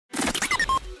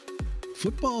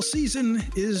Football season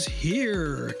is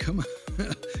here.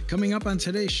 Coming up on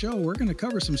today's show, we're going to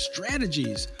cover some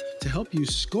strategies to help you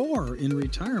score in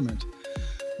retirement.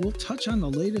 We'll touch on the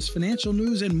latest financial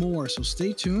news and more, so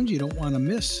stay tuned. You don't want to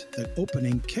miss the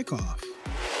opening kickoff.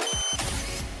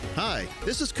 Hi,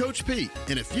 this is Coach Pete,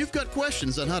 and if you've got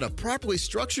questions on how to properly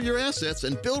structure your assets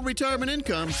and build retirement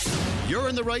income, you're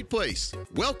in the right place.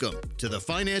 Welcome to the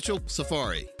Financial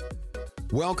Safari.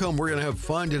 Welcome. We're going to have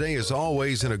fun today, as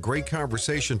always, and a great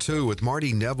conversation, too, with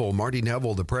Marty Neville. Marty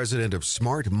Neville, the president of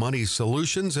Smart Money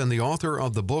Solutions and the author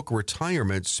of the book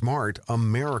Retirement Smart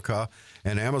America,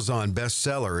 an Amazon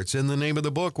bestseller. It's in the name of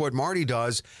the book, what Marty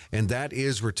does, and that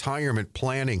is retirement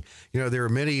planning. You know, there are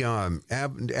many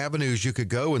avenues you could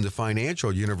go in the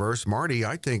financial universe. Marty,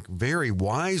 I think, very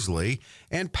wisely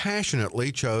and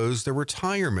passionately chose the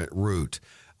retirement route.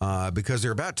 Because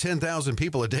there are about 10,000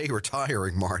 people a day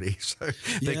retiring, Marty. So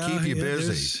they keep you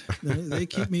busy. They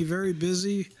keep me very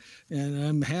busy, and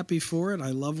I'm happy for it.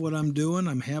 I love what I'm doing.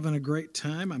 I'm having a great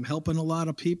time. I'm helping a lot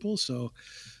of people. So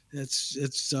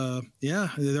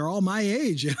they're all my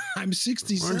age. I'm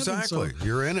 67. Well, exactly. So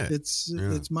you're in it.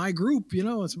 It's my group. You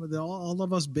know, it's all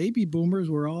of us baby boomers.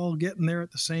 We're all getting there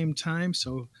at the same time.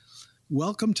 So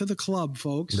welcome to the club,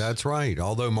 folks. That's right.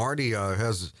 Although Marty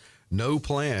has no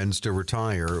plans to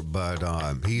retire, but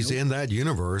he's in that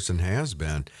universe and has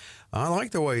been. I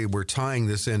like the way we're tying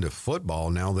this into football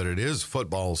now that it is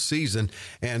football season.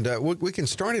 And we can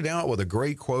start it out with a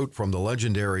great quote from the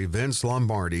legendary Vince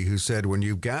Lombardi, who said, "When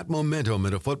you've got momentum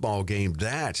in a football game,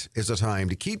 that is a time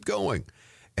to keep going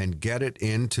and get it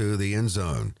into the end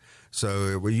zone."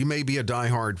 So you may be a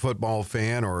diehard football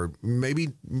fan, or maybe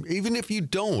even if you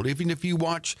don't, even if you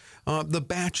watch The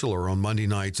Bachelor on Monday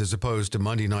nights as opposed to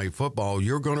Monday Night Football,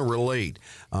 you're going to relate.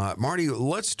 Marty,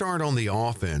 let's start on the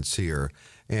offense here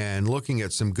and looking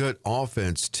at some good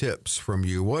offense tips from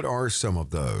you. What are some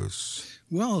of those?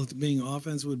 Well, being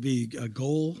offense would be a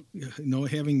goal,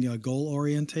 having a goal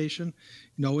orientation,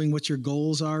 knowing what your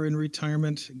goals are in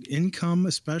retirement, income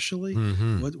especially,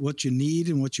 what you need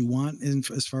and what you want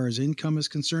as far as income is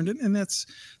concerned. And that's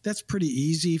pretty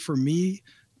easy for me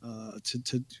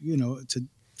to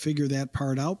figure that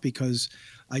part out, because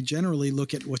I generally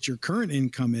look at what your current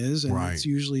income is, and right. It's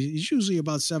usually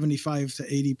about 75 to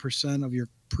 80% of your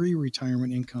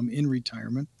pre-retirement income in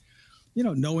retirement. You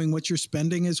know, knowing what you're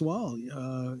spending as well,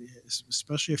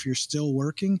 especially if you're still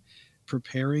working,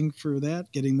 preparing for that,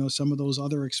 getting some of those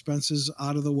other expenses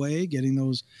out of the way, getting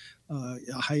those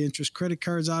high interest credit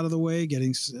cards out of the way,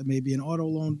 getting maybe an auto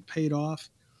loan paid off.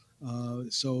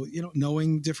 So,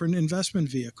 knowing different investment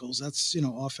vehicles, that's,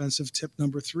 offensive tip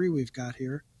number 3 we've got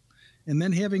here. And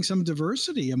then having some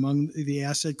diversity among the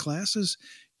asset classes.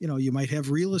 You might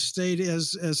have real estate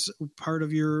as part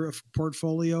of your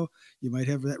portfolio. You might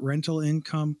have that rental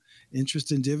income,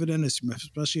 interest in dividend,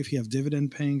 especially if you have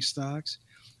dividend-paying stocks.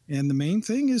 And the main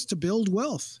thing is to build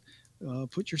wealth.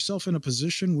 Put yourself in a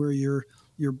position where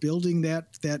you're building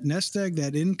that nest egg,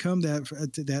 that income,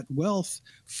 that wealth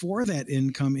for that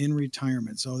income in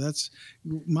retirement. So that's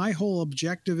my whole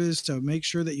objective, is to make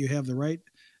sure that you have the right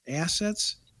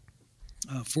assets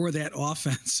for that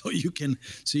offense, so you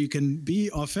can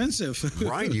be offensive.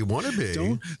 Right, you want to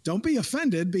be. Don't be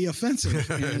offended. Be offensive.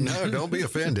 No, don't be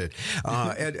offended.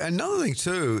 And another thing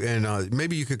too, and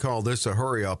maybe you could call this a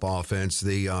hurry-up offense.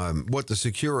 The what the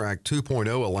Secure Act 2.0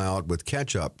 allowed with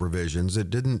catch-up provisions.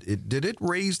 Did it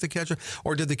raise the catch-up,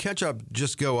 or did the catch-up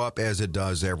just go up as it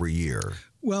does every year?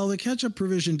 Well, the catch-up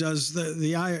provision does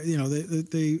they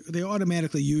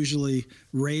automatically usually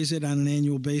raise it on an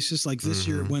annual basis. Like this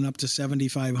year, it went up to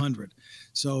 $7,500.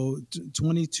 So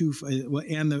 22,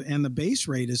 and the base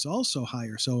rate is also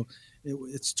higher. So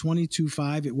it's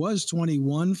 22.5. It was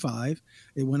 21.5.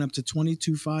 It went up to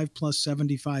 22.5 plus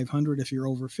 7,500 if you're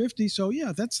over 50. So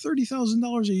yeah, that's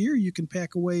 $30,000 a year you can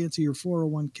pack away into your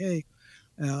 401k.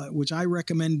 Which I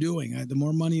recommend doing. The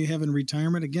more money you have in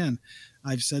retirement, again,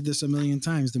 I've said this a million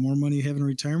times, the more money you have in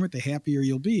retirement, the happier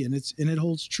you'll be. And it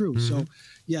holds true. So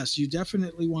yes, you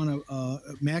definitely want to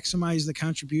maximize the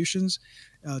contributions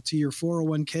to your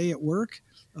 401k at work.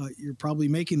 You're probably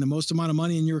making the most amount of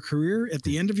money in your career at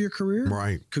the end of your career.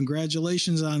 Right.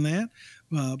 Congratulations on that.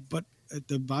 But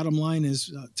the bottom line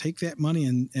is take that money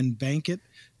and bank it.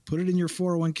 Put it in your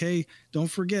 401k. Don't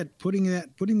forget putting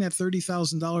that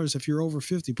 $30,000 if you're over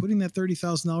 50, putting that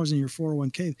 $30,000 in your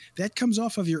 401k, that comes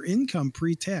off of your income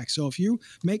pre-tax. So if you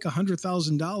make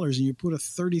 $100,000 and you put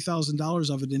 $30,000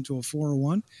 of it into a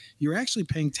 401, you're actually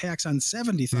paying tax on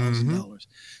 $70,000.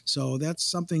 So that's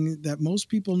something that most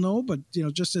people know, but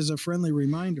just as a friendly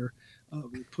reminder,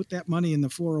 Put that money in the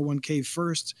 401k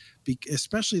first,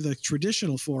 especially the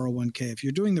traditional 401k. If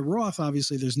you're doing the Roth,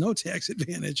 obviously there's no tax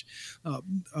advantage.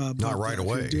 Not right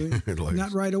away.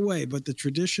 Not right away, but the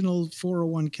traditional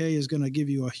 401k is going to give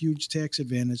you a huge tax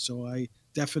advantage. So I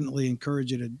definitely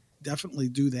encourage you to definitely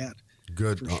do that.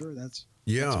 Good. For sure. That's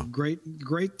a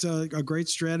great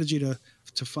strategy to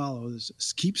follow.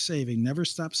 Is keep saving, never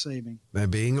stop saving.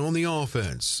 And being on the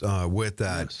offense with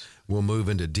that. Yes. We'll move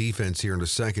into defense here in a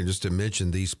second just to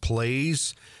mention these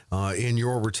plays in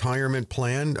your retirement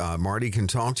plan. Marty can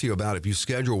talk to you about if you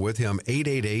schedule with him.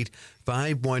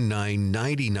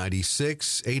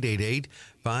 888-519-9096,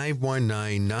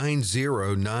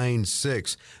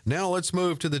 888-519-9096. Now let's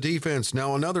move to the defense.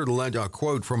 Now another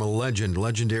quote from a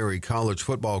legendary college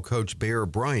football coach Bear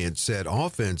Bryant said,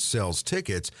 offense sells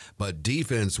tickets, but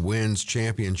defense wins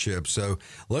championships. So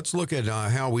let's look at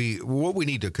what we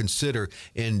need to consider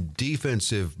in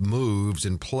defensive moves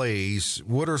and plays.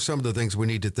 What are some of the things we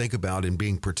need to think about in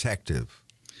being protective?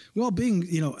 Well,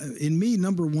 in me,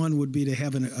 number one would be to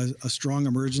have a strong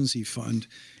emergency fund,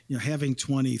 having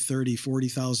 $20,000, $30,000,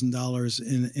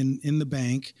 $40,000 in the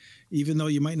bank, even though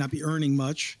you might not be earning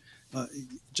much.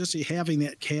 Just having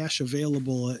that cash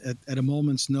available at a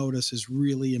moment's notice is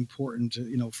really important,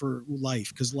 for life,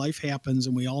 because life happens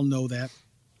and we all know that.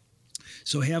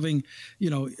 So having,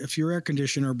 if your air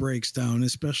conditioner breaks down,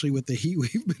 especially with the heat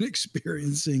we've been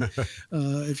experiencing,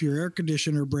 if your air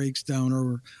conditioner breaks down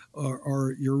or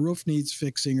your roof needs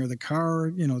fixing or the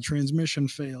car, transmission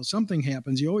fails, something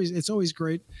happens, it's always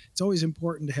great. It's always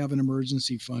important to have an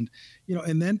emergency fund,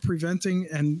 and then preventing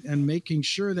and making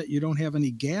sure that you don't have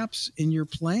any gaps in your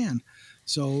plan.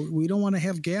 So we don't want to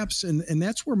have gaps. And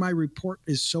that's where my report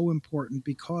is so important,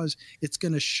 because it's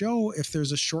going to show if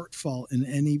there's a shortfall in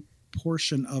any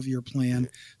portion of your plan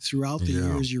throughout the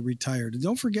years you're retired. And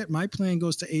don't forget, my plan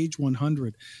goes to age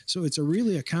 100. So it's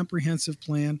really a comprehensive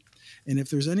plan. And if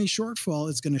there's any shortfall,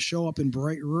 it's going to show up in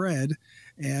bright red.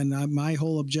 And my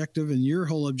whole objective and your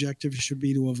whole objective should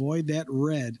be to avoid that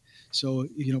red. So,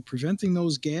 preventing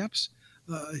those gaps,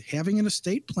 having an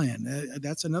estate plan.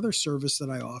 That's another service that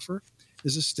I offer,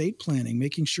 is estate planning,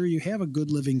 making sure you have a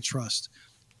good living trust.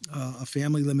 A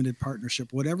family limited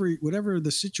partnership, whatever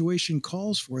the situation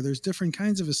calls for. There's different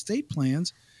kinds of estate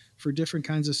plans for different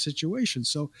kinds of situations.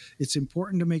 So it's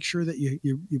important to make sure that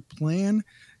you plan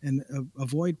and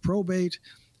avoid probate,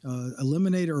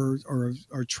 eliminate or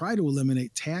try to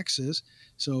eliminate taxes.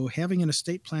 So having an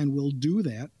estate plan will do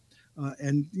that.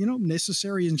 And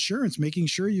necessary insurance, making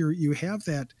sure you have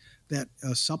that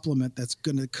supplement that's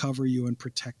going to cover you and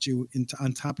protect you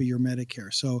on top of your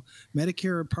Medicare. So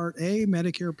Medicare Part A,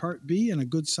 Medicare Part B, and a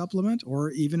good supplement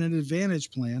or even an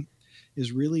Advantage plan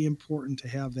is really important to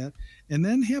have that. And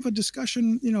then have a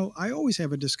discussion. I always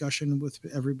have a discussion with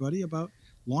everybody about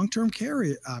long-term care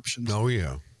options. Oh,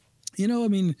 yeah.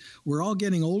 We're all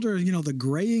getting older, the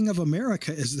graying of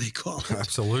America, as they call it.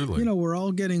 Absolutely. We're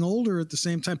all getting older at the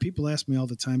same time. People ask me all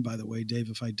the time, by the way, Dave,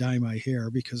 if I dye my hair,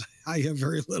 because I have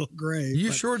very little gray.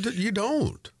 You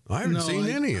don't. I haven't seen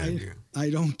any of you. I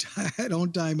don't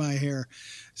dye my hair.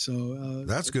 So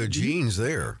that's good genes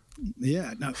there.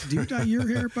 Yeah. Now, do you dye your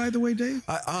hair, by the way, Dave?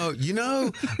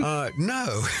 No. I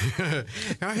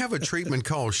have a treatment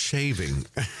called shaving.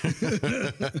 All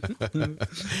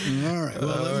right.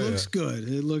 Well, it looks good.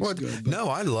 It looks good. No,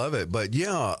 I love it. But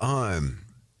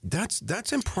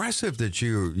that's impressive that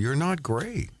you're not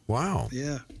gray. Wow.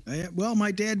 Yeah. Well,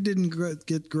 my dad didn't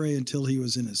get gray until he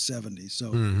was in his 70s.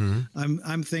 So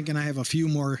I'm thinking I have a few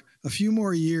more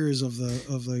years of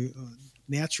the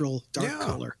natural dark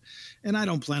color, and I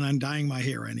don't plan on dyeing my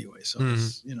hair anyway. So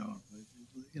it's,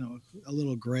 a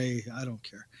little gray, I don't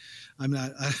care. I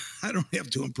don't have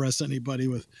to impress anybody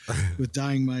with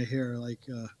dyeing my hair.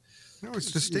 No,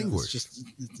 it's distinguished.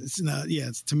 It's not.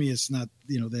 Yeah, to me, it's not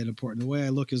that important. The way I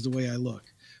look is the way I look.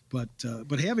 But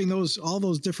having all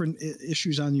those different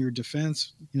issues on your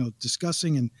defense,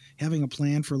 discussing and having a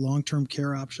plan for long-term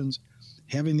care options,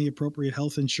 having the appropriate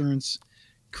health insurance,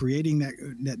 creating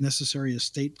that necessary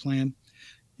estate plan,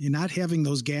 you're not having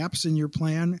those gaps in your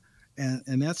plan,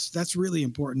 and that's really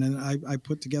important. And I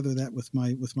put together that with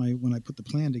my when I put the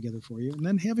plan together for you, and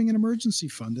then having an emergency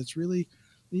fund. That's really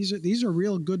these are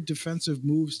real good defensive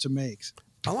moves to make.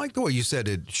 I like the way you said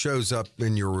it shows up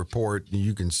in your report.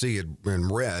 You can see it in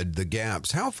red, the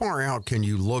gaps. How far out can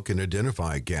you look and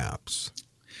identify gaps?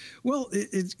 Well,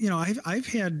 I've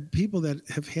had people that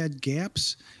have had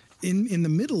gaps in the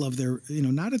middle of their,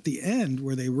 not at the end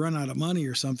where they run out of money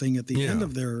or something at the end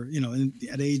of their,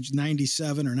 at age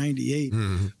 97 or 98.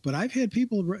 But I've had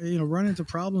people, run into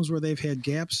problems where they've had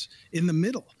gaps in the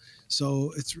middle.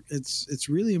 So it's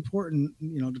really important,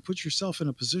 to put yourself in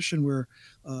a position where,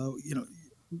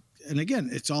 and again,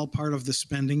 it's all part of the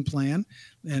spending plan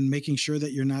and making sure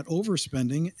that you're not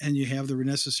overspending and you have the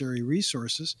necessary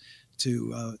resources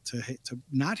to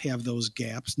not have those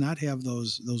gaps, not have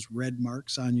those red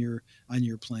marks on your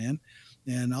plan.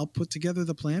 And I'll put together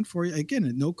the plan for you again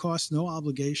at no cost, no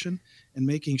obligation, and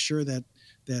making sure that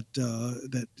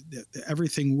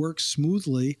everything works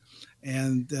smoothly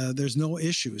and there's no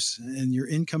issues, and your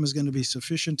income is going to be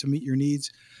sufficient to meet your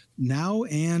needs now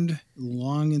and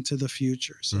long into the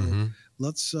future. So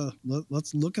let's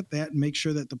look at that and make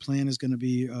sure that the plan is going to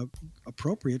be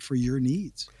appropriate for your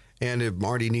needs. And if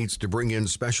Marty needs to bring in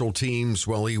special teams,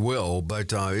 well, he will.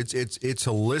 But it's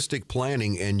holistic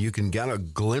planning, and you can get a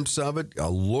glimpse of it,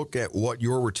 a look at what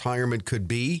your retirement could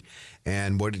be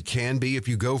and what it can be if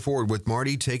you go forward with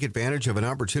Marty. Take advantage of an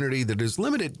opportunity that is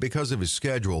limited because of his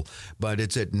schedule, but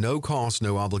it's at no cost,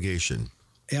 no obligation.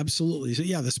 Absolutely. So,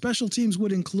 the special teams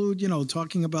would include,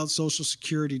 talking about Social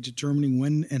Security, determining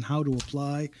when and how to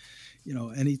apply,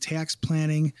 any tax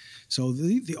planning. So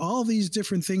all these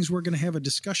different things we're going to have a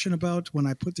discussion about when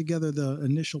I put together the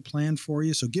initial plan for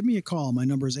you. So give me a call. My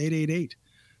number is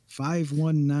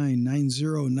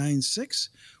 888-519-9096.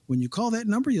 When you call that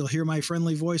number, you'll hear my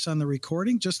friendly voice on the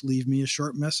recording. Just leave me a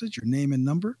short message, your name and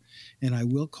number, and I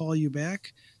will call you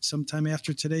back sometime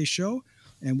after today's show.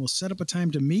 And we'll set up a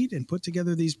time to meet and put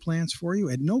together these plans for you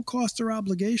at no cost or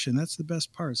obligation. That's the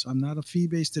best part. So I'm not a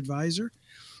fee-based advisor.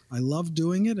 I love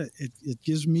doing it. It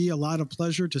gives me a lot of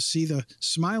pleasure to see the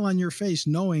smile on your face,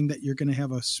 knowing that you're going to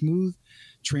have a smooth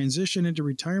transition into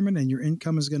retirement and your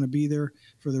income is going to be there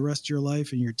for the rest of your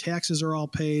life and your taxes are all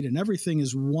paid and everything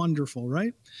is wonderful,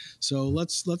 right? So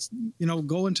let's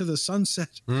go into the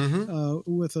sunset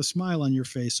with a smile on your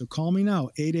face. So call me now,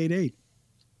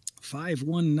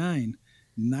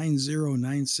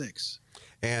 888-519-9096.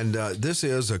 And this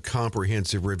is a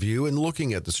comprehensive review and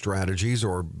looking at the strategies,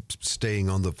 or staying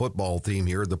on the football theme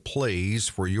here, the plays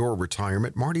for your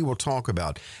retirement. Marty will talk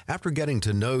about after getting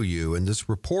to know you, and this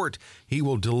report he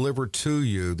will deliver to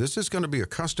you. This is going to be a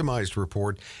customized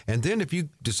report. And then if you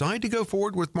decide to go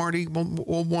forward with Marty,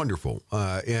 well wonderful.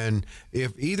 And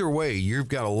if either way, you've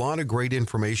got a lot of great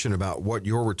information about what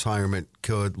your retirement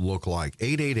could look like.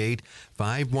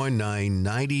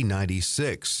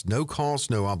 888-519-9096. No cost,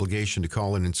 no obligation to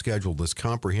call in and schedule this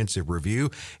comprehensive review.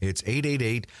 It's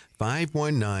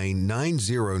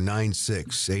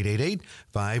 888-519-9096.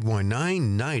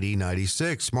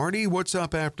 888-519-9096. Marty, what's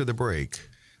up after the break?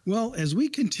 Well, as we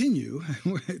continue,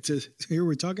 here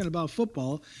we're talking about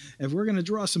football. If we're going to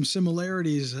draw some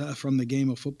similarities from the game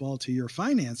of football to your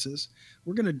finances,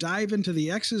 we're going to dive into the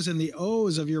X's and the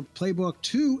O's of your playbook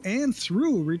to and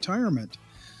through retirement.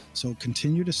 So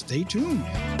continue to stay tuned.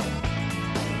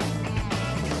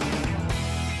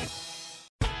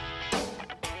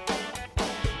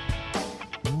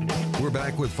 We're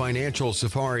back with Financial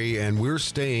Safari, and we're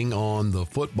staying on the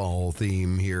football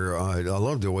theme here. I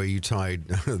love the way you tied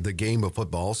the game of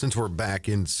football, since we're back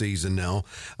in season now,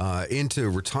 into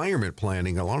retirement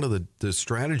planning. A lot of the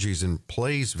strategies and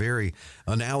plays very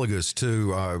analogous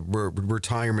to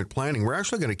retirement planning. We're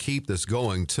actually going to keep this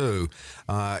going, too.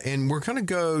 And we're going to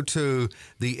go to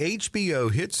the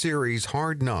HBO hit series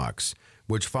Hard Knocks,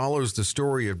 which follows the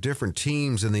story of different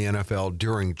teams in the NFL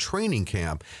during training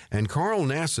camp. And Carl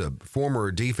Nassib,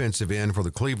 former defensive end for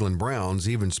the Cleveland Browns,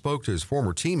 even spoke to his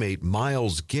former teammate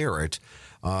Myles Garrett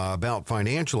about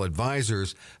financial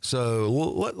advisors. So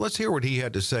let's hear what he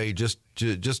had to say just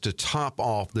to top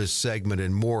off this segment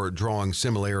and more drawing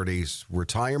similarities,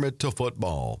 retirement to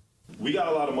football. We got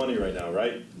a lot of money right now,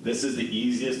 right? This is the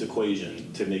easiest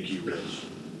equation to make you rich.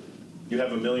 You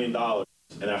have $1 million.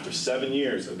 And after 7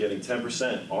 years of getting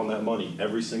 10% on that money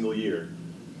every single year,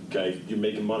 okay, you're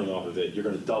making money off of it. You're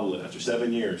going to double it after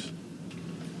 7 years.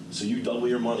 So you double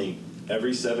your money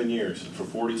every 7 years for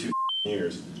 42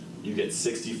 years. You get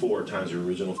 64 times your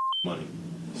original money.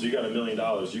 So you got $1 million.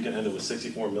 You can end up with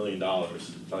 $64 million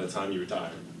by the time you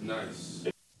retire. Nice.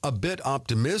 A bit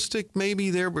optimistic, maybe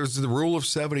there was the rule of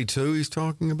 72 he's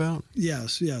talking about.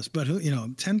 Yes, but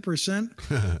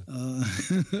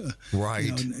 10%.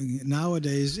 Right.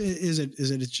 Nowadays, is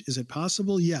it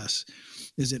possible? Yes.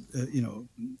 Is it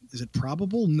is it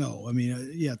probable? No. I mean,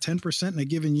 10% in a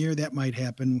given year, that might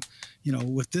happen.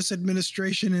 With this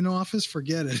administration in office,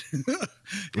 forget it.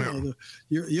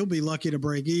 You'll be lucky to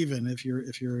break even if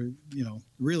you're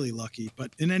really lucky.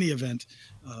 But in any event,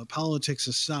 politics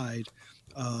aside.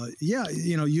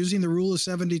 Using the rule of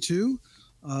 72,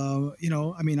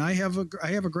 I have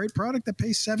a great product that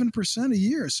pays 7% a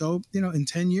year. So, in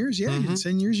 10 years, in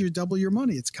 10 years, you double your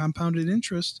money. It's compounded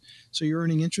interest. So you're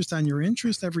earning interest on your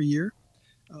interest every year.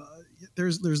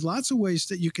 There's lots of ways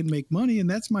that you can make money. And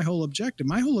that's my whole objective.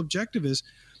 My whole objective is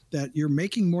that you're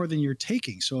making more than you're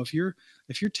taking. So if you're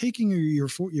taking your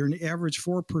average 4%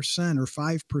 or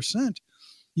 5%,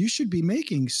 you should be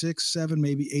making 6, 7,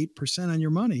 maybe 8% on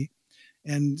your money.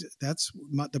 And that's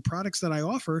the products that I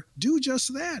offer do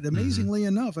just that. Amazingly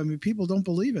enough, I mean, people don't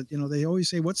believe it. They always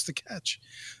say, "What's the catch?"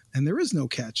 And there is no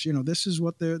catch. This is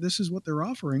what they're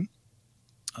offering.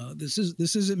 This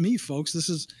isn't me, folks. This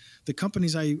is the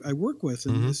companies I work with,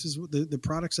 and this is the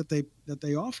products that they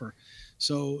offer.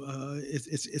 So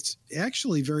it's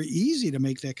actually very easy to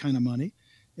make that kind of money.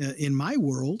 In my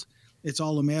world, it's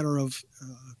all a matter of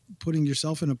putting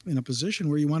yourself in a position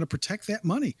where you want to protect that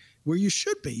money, where you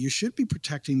should be. You should be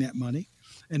protecting that money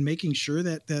and making sure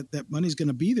that money is going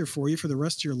to be there for you for the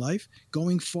rest of your life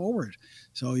going forward.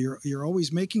 So you're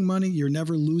always making money. You're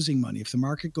never losing money. If the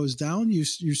market goes down, you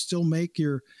still make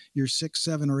your 6,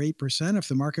 7, or 8%. If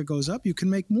the market goes up, you can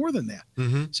make more than that.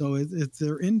 So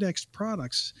they're indexed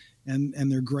products.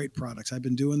 And they're great products. I've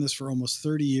been doing this for almost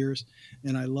 30 years,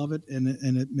 and I love it. And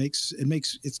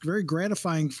it's very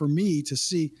gratifying for me to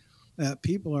see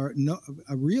people are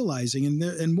realizing,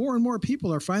 and more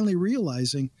people are finally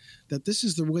realizing that this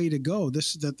is the way to go.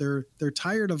 That they're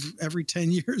tired of every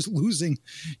 10 years losing,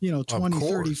 20,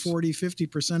 30, 40,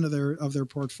 50% of their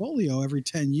portfolio every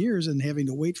 10 years and having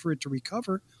to wait for it to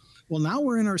recover. Well, now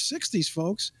we're in our 60s,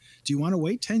 folks. Do you want to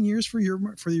wait 10 years for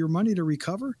your money to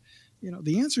recover?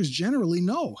 The answer is generally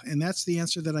no. And that's the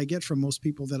answer that I get from most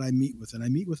people that I meet with. And I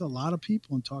meet with a lot of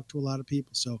people and talk to a lot of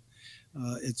people. So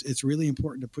it's really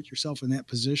important to put yourself in that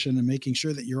position and making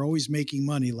sure that you're always making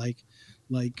money, like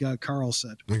Carl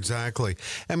said. Exactly.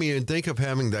 I mean, and think of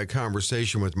having that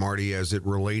conversation with Marty as it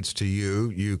relates to you.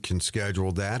 You can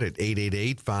schedule that at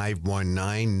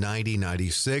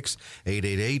 888-519-9096,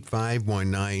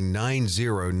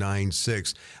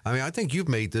 888-519-9096. I mean, I think you've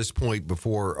made this point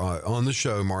before on the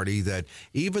show, Marty, that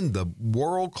even the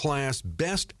world-class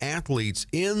best athletes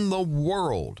in the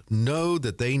world know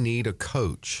that they need a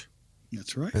coach.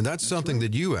 That's right. And that's something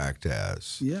that you act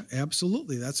as. Yeah,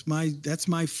 absolutely. That's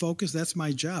my focus. That's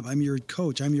my job. I'm your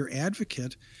coach. I'm your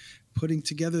advocate, putting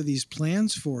together these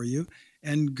plans for you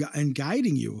and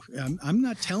guiding you. I'm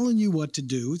not telling you what to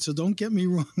do, so don't get me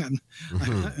wrong. I'm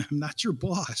not your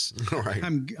boss. All right.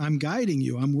 I'm guiding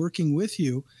you. I'm working with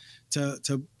you to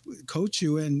coach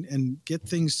you and get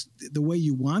things the way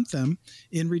you want them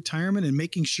in retirement and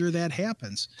making sure that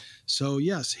happens. So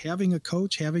yes, having a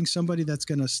coach, having somebody that's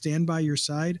going to stand by your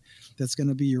side, that's going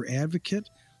to be your advocate,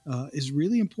 is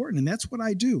really important. And that's what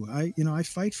I do. I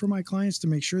fight for my clients to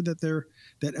make sure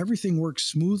that everything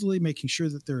works smoothly, making sure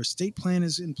that their estate plan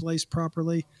is in place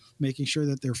properly, making sure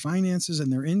that their finances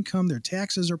and their income, their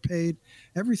taxes are paid,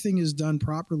 everything is done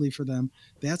properly for them.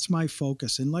 That's my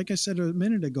focus. And like I said a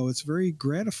minute ago, it's very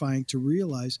gratifying to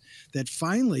realize that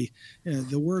finally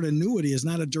the word annuity is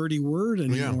not a dirty word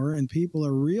anymore. Yeah. And people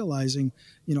are realizing,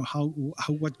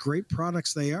 what great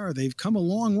products they are. They've come a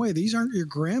long way. These aren't your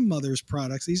grandmother's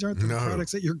products. These aren't the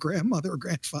products that your grandmother or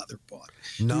grandfather bought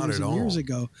years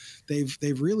ago.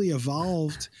 They've really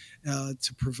evolved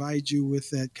to provide you with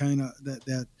that kind of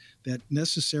that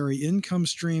necessary income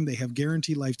stream. They have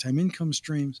guaranteed lifetime income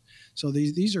streams. So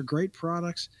these are great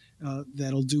products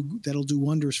that'll do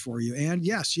wonders for you. And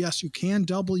yes, you can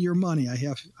double your money. I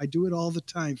do it all the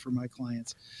time for my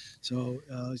clients. So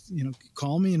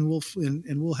call me and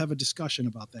we'll have a discussion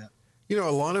about that. A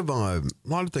lot of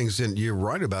things, and you're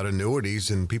right about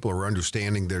annuities, and people are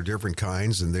understanding their different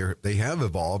kinds, and they have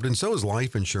evolved, and so is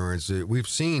life insurance. We've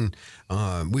seen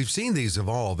these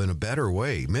evolve in a better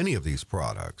way. Many of these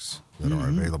products that are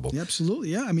available. Absolutely.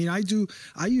 Yeah. I mean,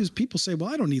 people say,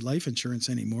 well, I don't need life insurance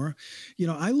anymore.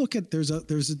 I look at, there's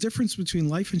a difference between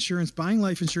life insurance, buying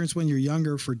life insurance when you're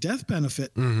younger for death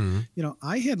benefit.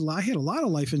 I had a lot of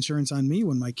life insurance on me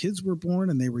when my kids were born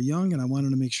and they were young, and I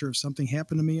wanted to make sure if something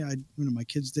happened to me, my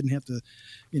kids didn't have to,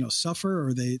 suffer,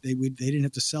 or they didn't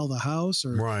have to sell the house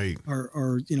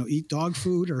or eat dog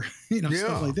food or,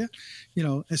 stuff like that,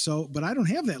 so, but I don't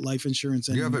have that life insurance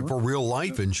anymore. You have it for real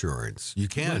life insurance. You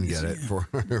can get it for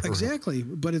exactly.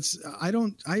 But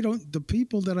the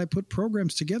people that I put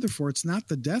programs together for, it's not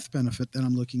the death benefit that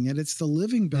I'm looking at. It's the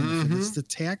living benefit. It's the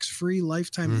tax-free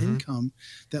lifetime income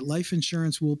that life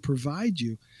insurance will provide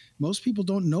you. Most people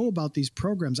don't know about these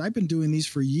programs. I've been doing these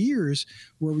for years,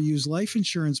 where we use life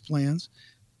insurance plans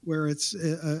where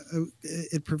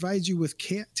it provides you with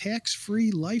tax-free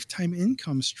lifetime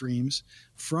income streams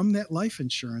from that life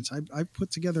insurance. I've put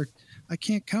together, I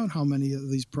can't count how many of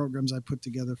these programs I put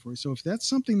together for you. So if that's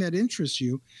something that interests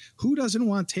you, who doesn't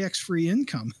want tax-free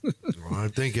income? Well, I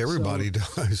think everybody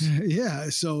does. Yeah.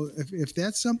 So if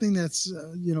that's something that's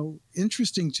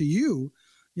interesting to you,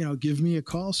 give me a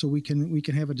call so we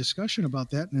can have a discussion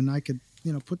about that, and I could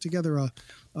put together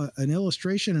an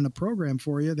illustration and a program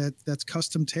for you that's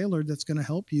custom tailored, that's going to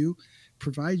help you,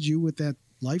 provide you with that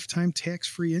lifetime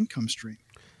tax-free income stream.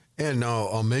 And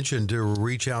I'll mention to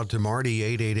reach out to Marty,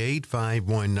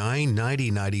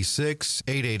 888-519-9096,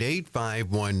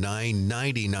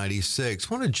 888-519-9096.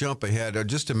 Want to jump ahead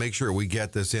just to make sure we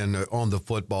get this in on the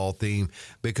football theme,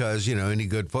 because, any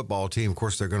good football team, of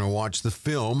course, they're going to watch the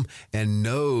film and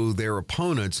know their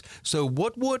opponents. So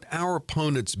what would our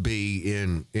opponents be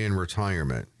in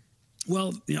retirement?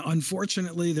 Well,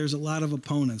 unfortunately, there's a lot of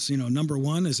opponents. Number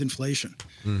one is inflation.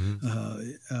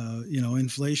 Mm-hmm.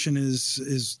 Inflation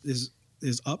is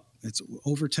up. It's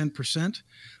over 10%.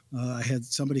 I had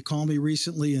somebody call me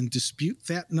recently and dispute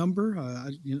that number.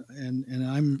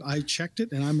 I checked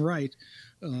it, and I'm right.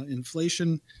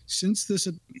 Inflation since this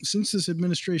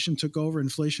administration took over,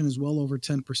 inflation is well over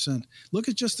 10%. Look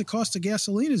at just the cost of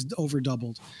gasoline is over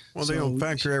doubled. Well, they don't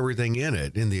factor everything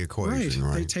in the equation,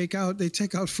 right? They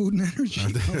take out food and energy.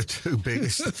 The two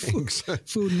biggest things.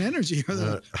 Food and energy are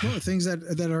the things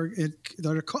that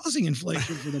are causing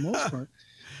inflation for the most part.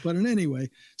 But in any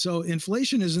way, so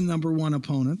inflation is the number one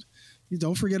opponent. You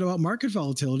don't forget about market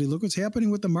volatility. Look what's happening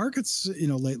with the markets,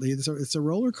 lately. It's a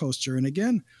roller coaster. And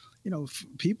again,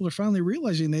 people are finally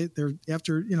realizing they're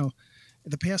after,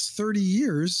 the past 30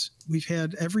 years,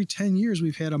 every 10 years,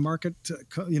 we've had a market,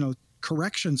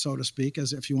 correction, so to speak,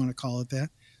 as if you want to call it that.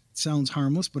 It sounds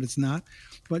harmless, but it's not.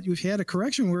 But you've had a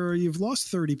correction where you've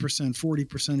lost 30%,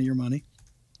 40% of your money.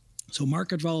 So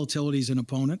market volatility is an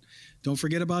opponent. Don't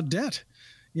forget about debt,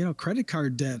 credit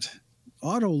card debt,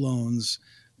 auto loans,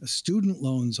 student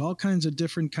loans, all kinds of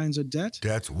different kinds of debt.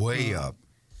 That's way up.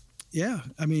 Yeah,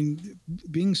 I mean,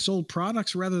 being sold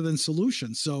products rather than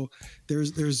solutions. So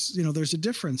there's a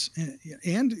difference.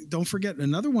 And don't forget,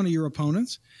 another one of your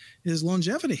opponents is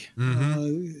longevity.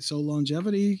 Mm-hmm. So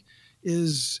longevity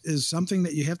is something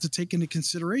that you have to take into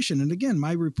consideration. And again,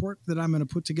 my report that I'm going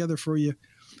to put together for you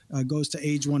goes to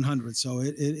age 100. So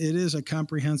it is a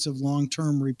comprehensive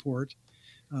long-term report.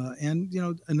 And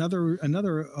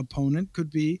another opponent could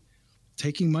be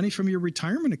taking money from your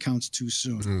retirement accounts too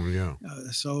soon.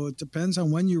 So it depends on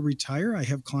when you retire. I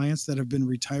have clients that have been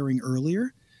retiring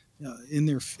earlier, in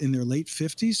their late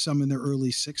 50s, some in their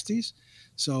early 60s.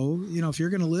 So, if you're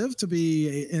going to live to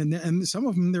be, and some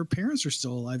of them, their parents are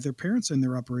still alive, their parents in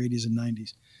their upper 80s and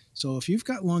 90s. So if you've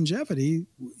got longevity,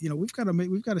 we've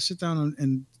got to sit down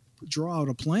and draw out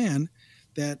a plan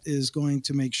that is going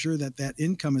to make sure that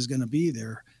income is going to be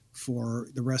there for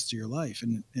the rest of your life.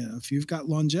 And if you've got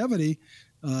longevity,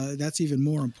 that's even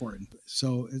more important.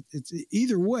 So it's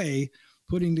either way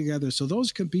putting together. So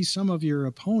those could be some of your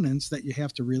opponents that you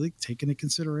have to really take into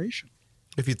consideration.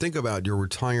 If you think about your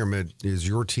retirement is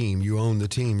your team, you own the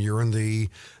team, you're in the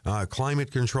climate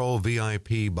control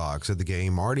VIP box at the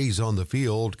game. Marty's on the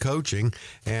field coaching,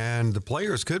 and the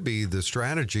players could be the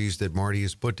strategies that Marty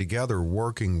has put together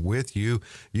working with you.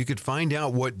 You could find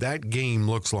out what that game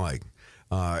looks like.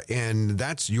 And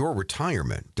that's your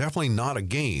retirement. Definitely not a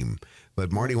game. But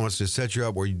Marty wants to set you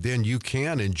up where then you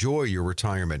can enjoy your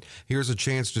retirement. Here's a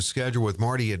chance to schedule with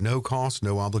Marty at no cost,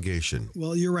 no obligation.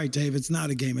 Well, you're right, Dave. It's not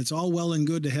a game. It's all well and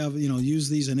good to have, use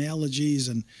these analogies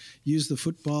and use the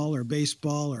football or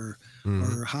baseball or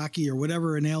hockey or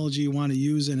whatever analogy you want to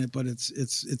use in it. But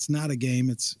it's not a game.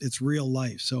 It's real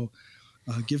life. So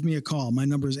give me a call. My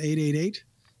number is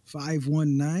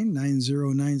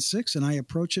 888-519-9096, and I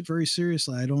approach it very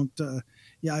seriously. I don't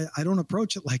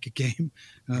approach it like a game.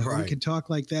 Right. We can talk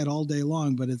like that all day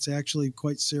long, but it's actually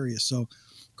quite serious. So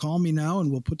call me now,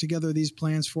 and we'll put together these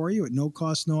plans for you at no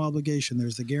cost, no obligation.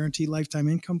 There's the Guaranteed Lifetime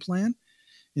Income Plan,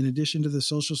 in addition to the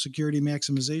Social Security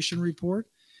Maximization Report.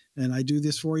 And I do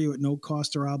this for you at no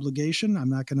cost or obligation. I'm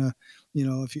not going to,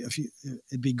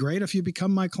 it'd be great if you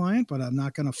become my client, but I'm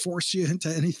not going to force you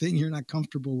into anything you're not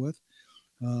comfortable with.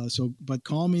 But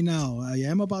call me now. I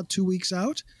am about 2 weeks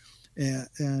out.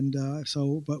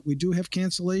 But we do have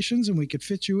cancellations and we could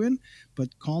fit you in, but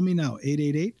call me now,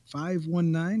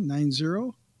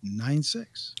 888-519-9096.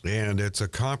 And it's a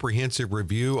comprehensive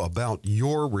review about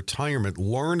your retirement.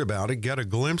 Learn about it, get a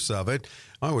glimpse of it.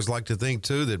 I always like to think,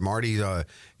 too, that Marty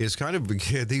is kind of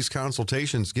these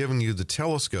consultations giving you the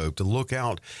telescope to look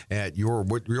out at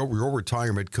what your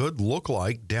retirement could look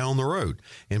like down the road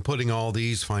and putting all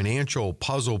these financial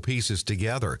puzzle pieces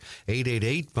together.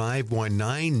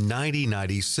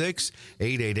 888-519-9096,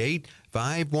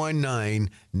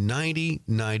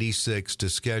 888-519-9096 to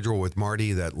schedule with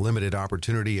Marty that limited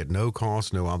opportunity at no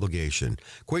cost, no obligation.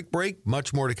 Quick break,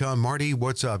 much more to come. Marty,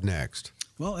 what's up next?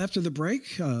 Well, after the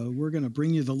break, we're going to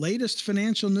bring you the latest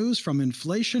financial news from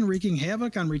inflation wreaking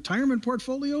havoc on retirement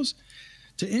portfolios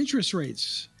to interest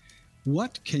rates.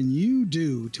 What can you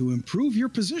do to improve your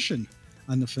position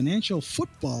on the financial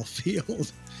football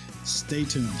field? Stay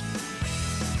tuned.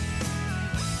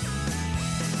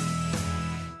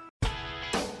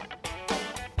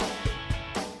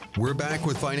 We're back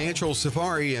with Financial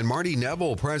Safari and Marty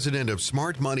Neville, president of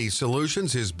Smart Money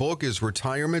Solutions. His book is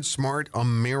Retirement Smart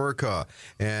America.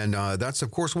 And that's, of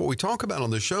course, what we talk about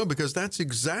on the show, because that's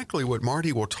exactly what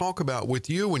Marty will talk about with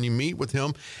you when you meet with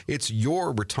him. It's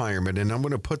your retirement. And I'm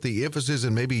going to put the emphasis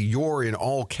in maybe your in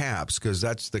all caps, because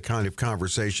that's the kind of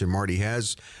conversation Marty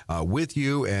has with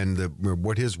you, and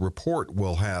what his report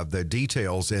will have, the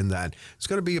details in that. It's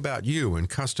going to be about you and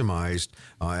customized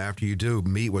after you do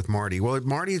meet with Marty. Well,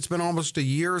 Marty, it's been almost a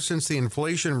year since the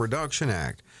Inflation Reduction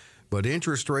Act, but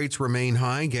interest rates remain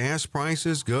high. Gas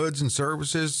prices, goods and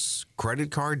services,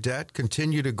 credit card debt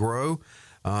continue to grow.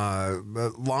 A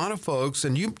lot of folks,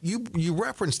 and you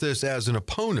reference this as an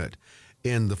opponent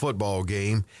in the football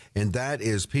game, and that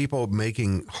is people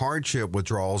making hardship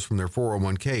withdrawals from their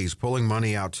 401ks, pulling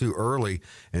money out too early.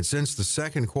 And since the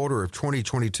second quarter of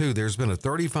 2022, there's been a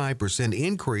 35%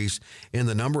 increase in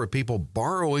the number of people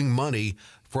borrowing money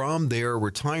from their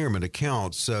retirement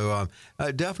accounts. So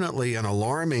definitely an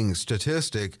alarming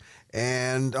statistic.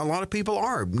 And a lot of people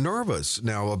are nervous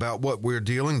now about what we're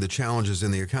dealing, the challenges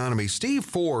in the economy. Steve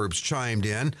Forbes chimed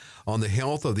in on the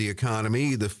health of the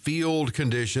economy, the field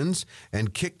conditions,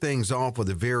 and kicked things off with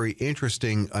a very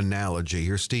interesting analogy.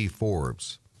 Here's Steve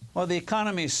Forbes. Well, the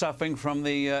economy is suffering from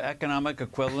the economic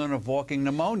equivalent of walking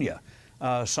pneumonia.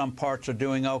 Some parts are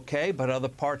doing okay, but other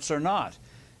parts are not.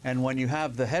 And when you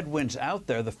have the headwinds out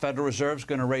there, the Federal Reserve is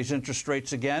going to raise interest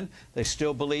rates again. They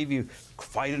still believe you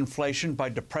fight inflation by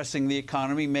depressing the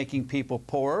economy, making people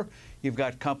poorer. You've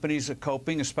got companies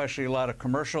coping, especially a lot of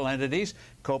commercial entities,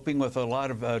 coping with a lot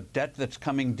of debt that's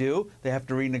coming due. They have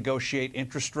to renegotiate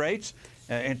interest rates.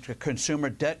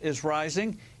 Consumer debt is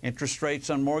rising. Interest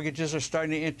rates on mortgages are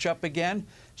starting to inch up again.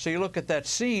 So you look at that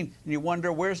scene and you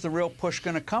wonder, where's the real push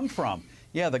going to come from?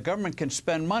 Yeah, the government can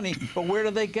spend money, but where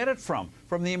do they get it from?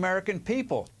 From the American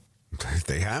people.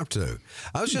 They have to.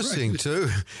 I was just seeing, too,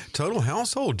 total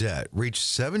household debt reached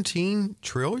 $17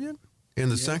 trillion in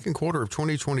the second quarter of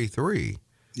 2023.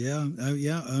 Yeah,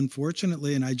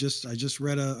 unfortunately. And I just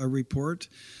read a report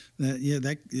that,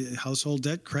 that household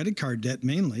debt, credit card debt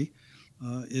mainly,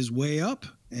 is way up.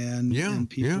 And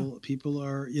people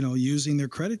are, using their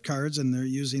credit cards, and they're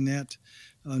using that,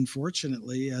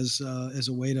 unfortunately, as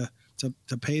a way to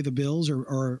pay the bills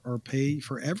or pay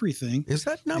for everything. Is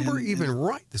that number even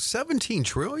right? The 17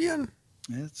 trillion?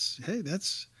 That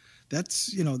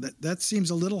seems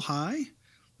a little high.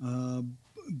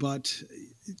 But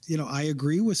I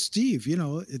agree with Steve. We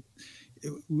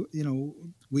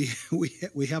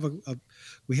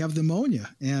have pneumonia,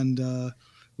 and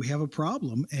we have a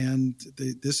problem, and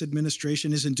this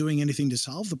administration isn't doing anything to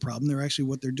solve the problem. They're actually,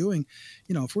 what they're doing,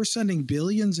 if we're sending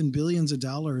billions and billions of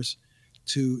dollars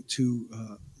to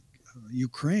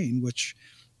Ukraine, which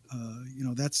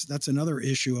that's another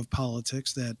issue of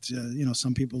politics that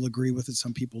some people agree with it,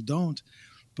 some people don't,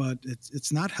 but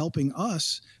it's not helping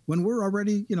us when we're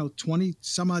already 20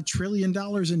 some odd $20 trillion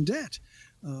in debt.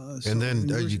 And then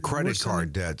credit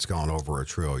card debt's gone over $1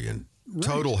 trillion. Right.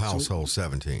 Total household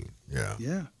 17.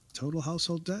 Yeah. Total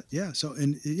household debt. Yeah. So,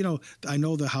 and I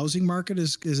know the housing market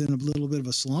is in a little bit of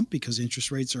a slump because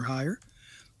interest rates are higher.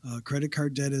 Credit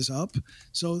card debt is up.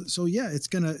 So yeah, it's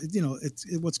gonna,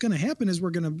 what's gonna happen is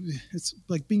it's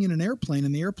like being in an airplane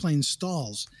and the airplane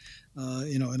stalls,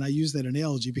 and I use that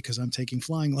analogy because I'm taking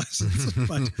flying lessons,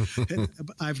 but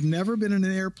I've never been in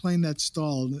an airplane that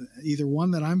stalled, either one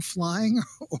that I'm flying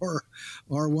or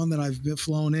one that I've been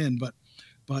flown in.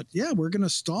 But yeah, we're going to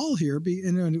stall here,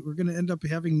 and we're going to end up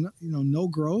having, no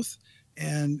growth,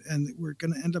 and we're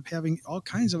going to end up having all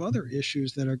kinds of other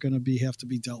issues that are going to have to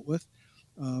be dealt with.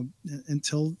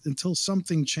 Until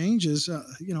something changes,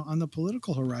 on the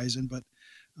political horizon. But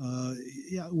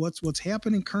what's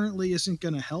happening currently isn't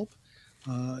going to help.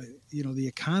 The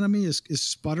economy is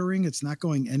sputtering. It's not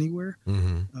going anywhere.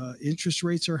 Interest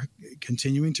rates are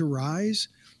continuing to rise.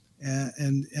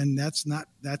 And that's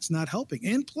not helping.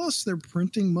 And plus, they're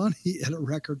printing money at a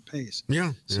record pace.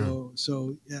 Yeah. So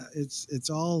it's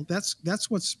all that's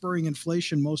what's spurring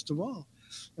inflation most of all.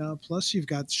 Plus, you've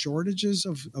got shortages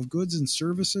of goods and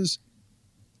services.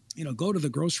 Go to the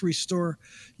grocery store.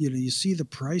 You see the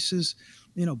prices.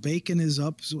 Bacon is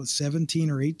up 17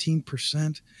 or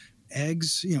 18%.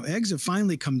 Eggs have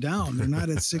finally come down. They're not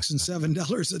at $6 and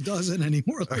 $7 a dozen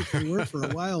anymore like they were for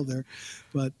a while there.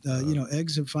 But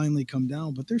eggs have finally come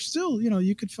down. But they're still,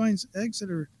 you could find eggs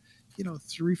that are,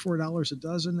 $3-4 a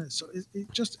dozen. So it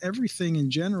just everything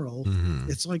in general.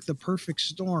 It's like the perfect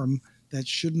storm that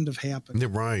shouldn't have happened.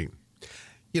 Right.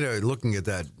 Looking at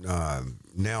that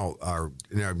now, I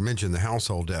mentioned the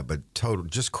household debt, but total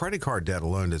just credit card debt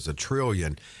alone is $1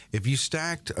 trillion. If you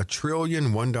stacked $1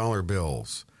 trillion $1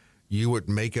 bills, you would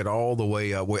make it all the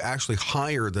way up. Well, actually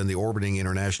higher than the orbiting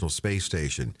International Space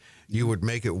Station. You would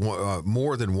make it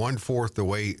more than 1/4 the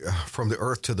way from the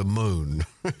Earth to the moon.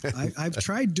 I've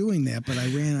tried doing that, but I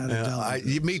ran out of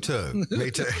dollars. Me too.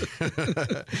 Me too.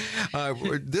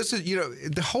 This is,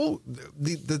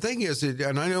 the thing is,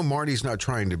 and I know Marty's not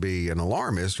trying to be an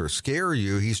alarmist or scare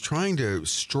you. He's trying to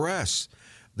stress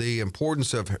the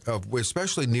importance of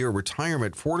especially near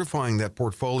retirement, fortifying that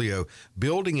portfolio,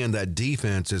 building in that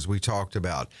defense as we talked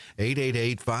about.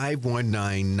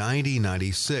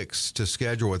 888-519-9096 to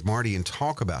schedule with Marty and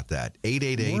talk about that.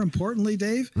 888. More importantly,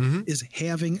 Dave, is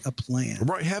having a plan.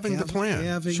 Right, having the plan.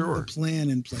 Having the plan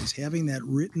in place, having that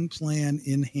written plan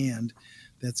in hand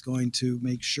that's going to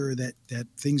make sure that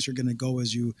things are going to go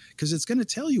as you, because it's going to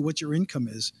tell you what your income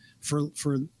is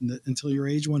until you're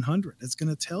age 100. It's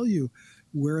going to tell you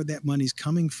where that money's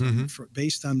coming from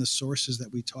based on the sources that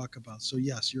we talk about. So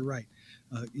yes, you're right.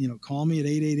 Call me at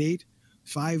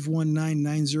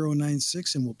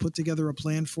 888-519-9096 and we'll put together a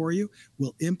plan for you.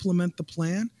 We'll implement the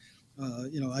plan.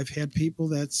 I've had people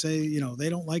that say, they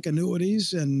don't like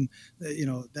annuities, and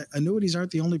that annuities aren't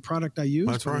the only product I use.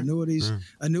 That's right. Annuities,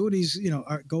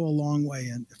 go a long way.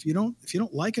 And if you don't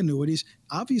like annuities,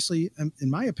 obviously,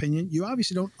 in my opinion, you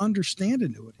obviously don't understand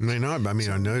annuities. May not. I mean,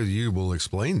 I know you will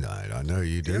explain that. I know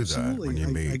you do absolutely. that when you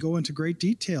meet. I go into great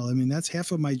detail. I mean, that's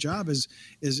half of my job is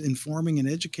informing and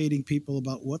educating people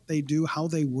about what they do, how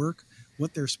they work,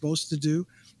 what they're supposed to do,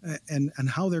 and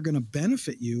how they're going to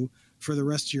benefit you for the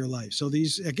rest of your life. So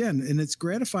these, again, and it's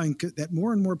gratifying that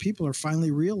more and more people are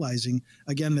finally realizing,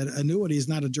 again, that annuity is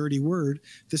not a dirty word.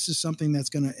 This is something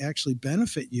that's going to actually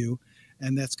benefit you,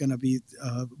 and that's going to be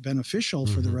beneficial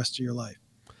for the rest of your life.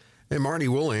 Hey, Marty,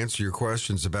 we'll answer your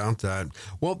questions about that.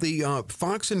 Well, the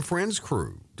Fox and Friends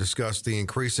crew discussed the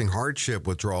increasing hardship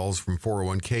withdrawals from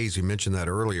 401ks. You mentioned that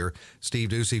earlier. Steve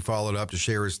Doocy followed up to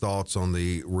share his thoughts on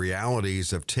the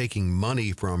realities of taking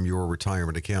money from your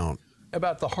retirement account.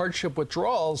 About the hardship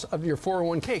withdrawals of your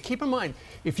 401k. Keep in mind,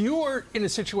 if you are in a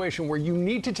situation where you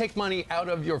need to take money out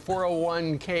of your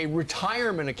 401k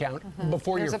retirement account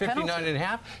before you're 59 and a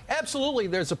half, absolutely,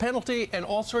 there's a penalty and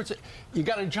all sorts of, you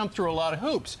got to jump through a lot of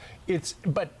hoops.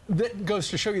 But that goes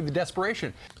to show you the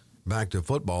desperation. Back to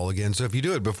football again. So if you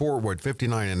do it before,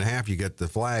 59 and a half, you get the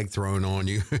flag thrown on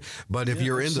you. But if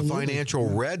you're in the financial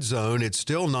red zone, it's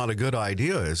still not a good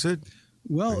idea, is it?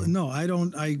 Well, no, I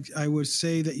don't. I would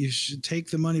say that you should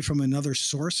take the money from another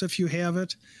source if you have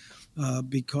it,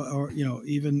 because, or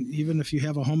even if you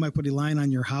have a home equity line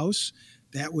on your house,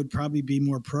 that would probably be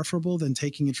more preferable than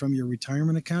taking it from your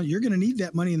retirement account. You're going to need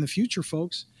that money in the future,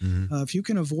 folks. If you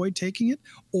can avoid taking it,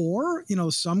 or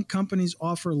some companies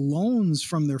offer loans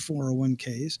from their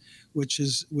 401ks,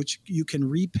 which you can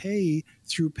repay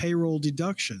through payroll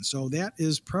deduction. So that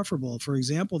is preferable. For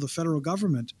example, the federal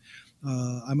government.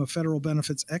 I'm a federal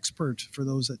benefits expert for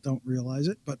those that don't realize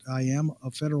it, but I am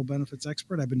a federal benefits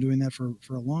expert. I've been doing that for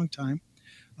a long time.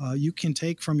 You can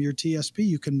take from your TSP,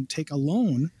 you can take a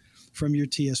loan from your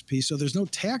TSP. So there's no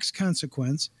tax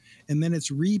consequence, and then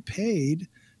it's repaid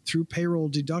through payroll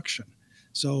deduction.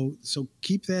 So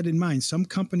keep that in mind. Some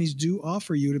companies do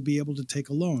offer you to be able to take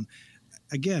a loan.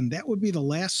 Again, that would be the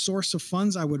last source of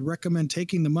funds I would recommend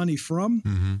taking the money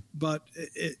from, but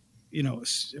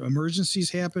emergencies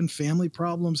happen, family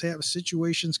problems happen,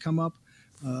 situations come up.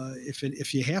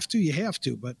 If you have to, you have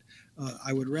to. But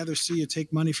I would rather see you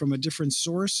take money from a different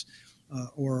source,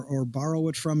 or borrow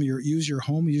it from use your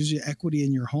equity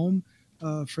in your home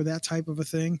for that type of a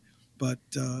thing. But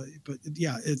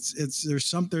yeah,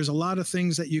 there's a lot of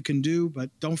things that you can do,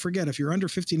 but don't forget, if you're under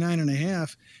 59 and a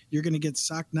half, you're going to get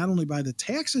socked not only by the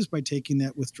taxes by taking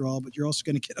that withdrawal, but you're also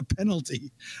going to get a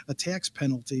tax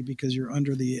penalty, because you're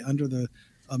under the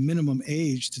a minimum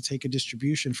age to take a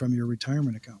distribution from your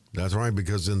retirement account. That's right,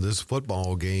 because in this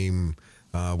football game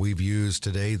we've used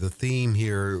today, the theme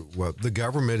here, well, the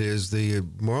government is the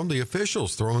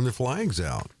officials throwing the flags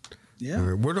out.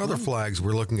 Yeah. What other flags?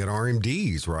 We're looking at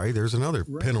RMDs, right? There's another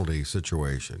penalty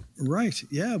situation. Right.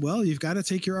 Yeah. Well, you've got to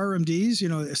take your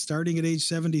RMDs, starting at age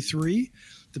 73.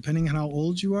 Depending on how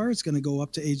old you are, it's going to go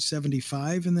up to age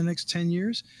 75 in the next 10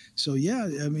 years. So, yeah,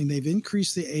 I mean, they've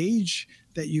increased the age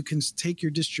that you can take your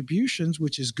distributions,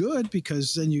 which is good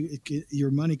because then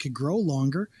your money could grow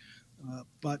longer.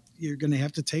 But you're going to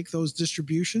have to take those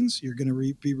distributions. You're going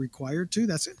to be required to.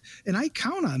 That's it. And I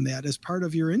count on that as part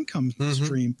of your income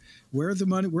stream. Where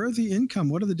the income?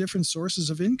 What are the different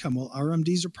sources of income? Well,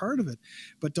 RMDs are part of it.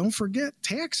 But don't forget,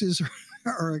 taxes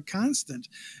are a constant.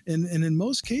 And in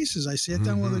most cases, I sat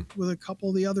down with a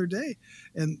couple the other day,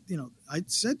 and I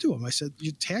said to him,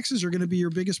 your taxes are going to be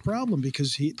your biggest problem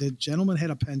because the gentleman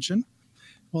had a pension.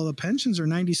 Well, the pensions are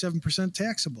 97%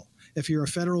 taxable. If you're a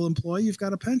federal employee, you've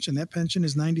got a pension. That pension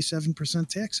is 97%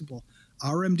 taxable.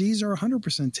 RMDs are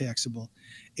 100% taxable.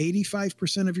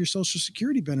 85% of your Social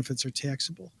Security benefits are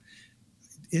taxable.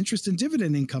 Interest and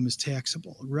dividend income is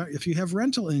taxable. If you have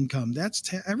rental income,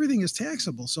 everything is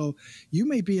taxable. So you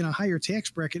may be in a higher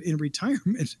tax bracket in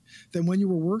retirement than when you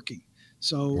were working.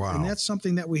 So, and that's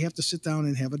something that we have to sit down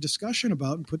and have a discussion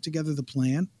about and put together the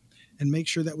plan and make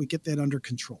sure that we get that under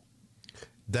control.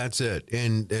 That's it.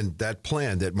 And that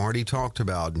plan that Marty talked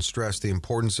about and stressed the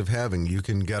importance of having, you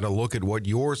can get a look at what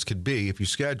yours could be if you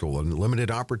schedule a limited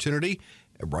opportunity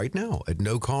right now at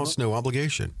no cost, no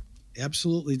obligation.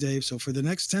 Absolutely, Dave. So for the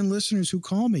next 10 listeners who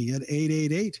call me at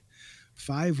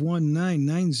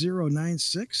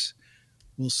 888-519-9096,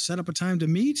 we'll set up a time to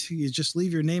meet. You just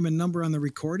leave your name and number on the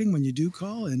recording when you do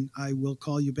call, and I will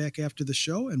call you back after the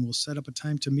show, and we'll set up a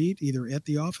time to meet either at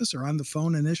the office or on the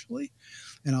phone initially.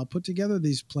 And I'll put together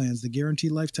these plans, the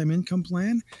Guaranteed Lifetime Income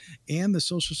Plan and the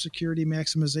Social Security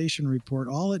Maximization Report,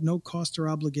 all at no cost or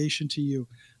obligation to you.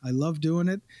 I love doing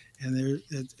it, and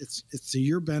it's to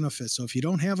your benefit. So if you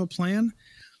don't have a plan,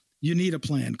 you need a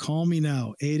plan. Call me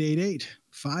now,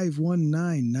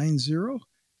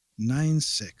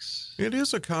 888-519-9096. It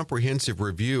is a comprehensive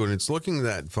review, and it's looking at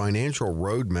that financial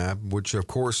roadmap, which of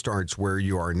course starts where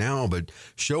you are now, but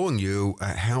showing you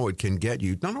how it can get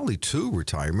you not only to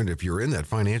retirement if you're in that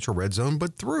financial red zone,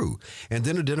 but through, and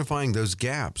then identifying those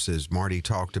gaps, as Marty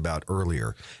talked about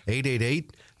earlier.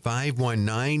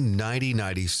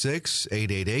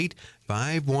 888-519-9096,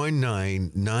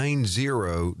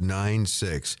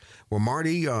 888-519-9096. Well,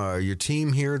 Marty, your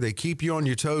team here, they keep you on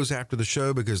your toes after the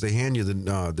show because they hand you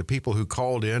the people who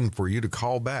called in for you to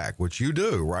call back, which you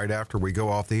do right after we go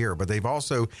off the air. But they've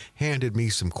also handed me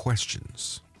some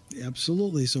questions.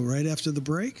 Absolutely. So right after the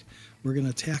break, we're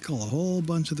going to tackle a whole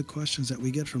bunch of the questions that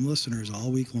we get from listeners all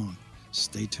week long.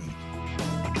 Stay tuned.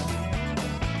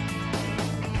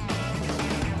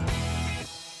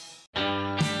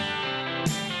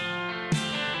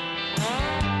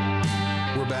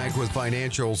 Back with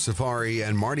Financial Safari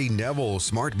and Marty Neville,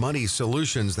 Smart Money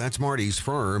Solutions. That's Marty's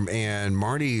firm, and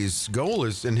Marty's goal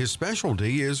is, and his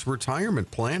specialty is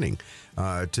retirement planning,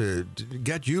 to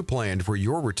get you planned for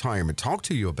your retirement, talk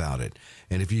to you about it.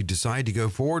 And if you decide to go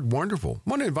forward, wonderful. I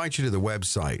want to invite you to the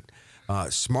website.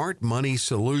 Smart Money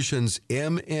Solutions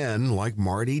MN, like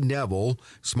Marty Neville,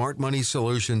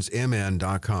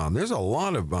 smartmoneysolutions.mn.com. There's a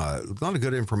lot of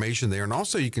good information there, and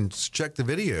also you can check the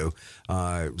video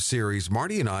series.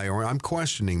 Marty and I'm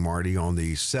questioning Marty on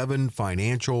the 7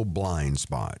 financial blind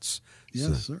spots.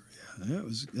 Yes, sir. Yeah,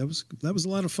 that was a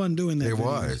lot of fun doing that. It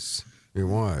was.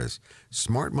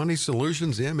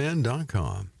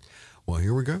 Smartmoneysolutions.mn.com. Well,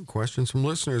 here we go. Questions from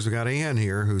listeners. We got Ann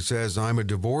here who says, I'm a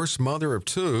divorced mother of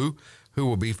 2 who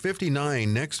will be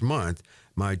 59 next month.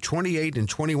 My 28 and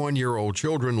 21-year-old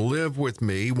children live with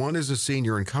me. One is a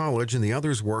senior in college and the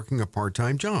other is working a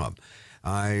part-time job.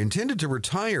 I intended to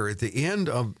retire at the end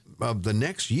of the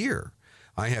next year.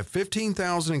 I have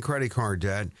 $15,000 in credit card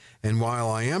debt, and while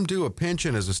I am due a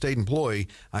pension as a state employee,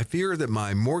 I fear that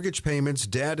my mortgage payments,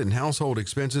 debt, and household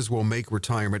expenses will make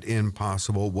retirement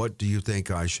impossible. What do you think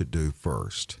I should do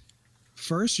first?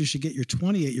 First, you should get your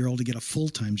 28-year-old to get a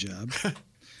full-time job.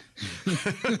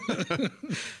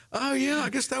 Oh, yeah, I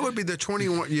guess that would be the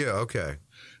 21. Yeah, okay.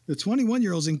 The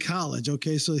 21-year-old's in college,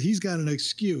 okay, so he's got an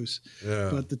excuse. Yeah.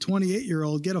 But the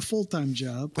 28-year-old, get a full-time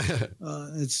job.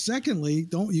 And secondly,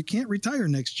 you can't retire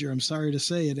next year. I'm sorry to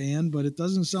say it, Ann, but it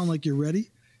doesn't sound like you're ready.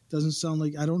 It doesn't sound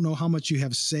like, I don't know how much you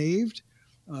have saved,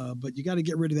 but you got to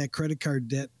get rid of that credit card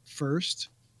debt first.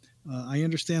 I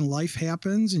understand life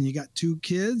happens, and you got 2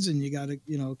 kids, and you got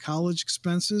college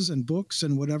expenses and books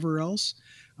and whatever else.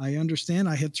 I understand.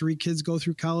 I had 3 kids go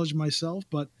through college myself,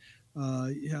 but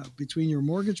between your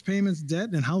mortgage payments, debt,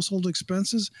 and household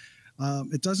expenses,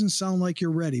 it doesn't sound like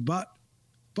you're ready. But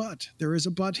there is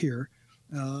a but here.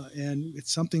 And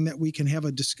it's something that we can have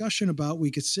a discussion about.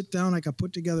 We could sit down. I could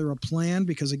put together a plan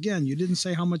because, again, you didn't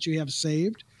say how much you have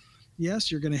saved.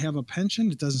 Yes, you're going to have a pension.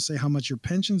 It doesn't say how much your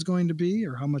pension's going to be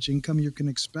or how much income you can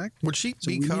expect. Would she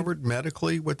be covered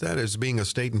medically with that as being a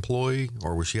state employee,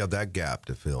 or would she have that gap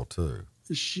to fill too?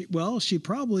 She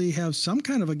probably have some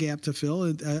kind of a gap to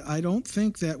fill. I don't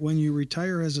think that when you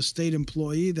retire as a state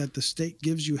employee that the state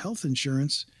gives you health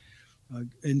insurance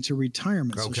into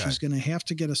retirement. Okay. So she's going to have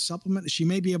to get a supplement. She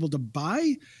may be able to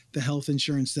buy the health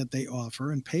insurance that they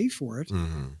offer and pay for it,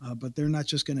 but they're not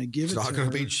just going to give it to her. It's not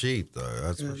going to be cheap, though.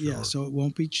 That's for sure. Yeah, so it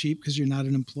won't be cheap because you're not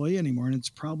an employee anymore, and it's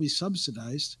probably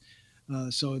subsidized.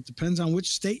 So it depends on which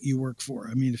state you work for.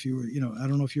 I mean, if you were, I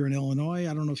don't know if you're in Illinois.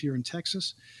 I don't know if you're in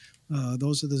Texas.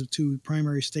 Those are the 2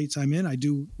 primary states I'm in. I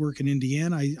do work in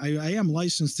Indiana. I am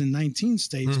licensed in 19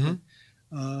 states,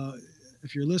 but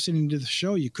if you're listening to the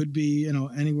show, you could be,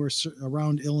 anywhere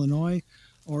around Illinois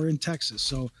or in Texas.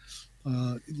 So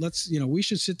we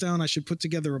should sit down. I should put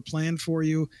together a plan for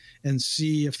you and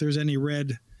see if there's any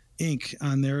red ink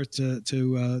on there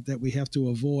that we have to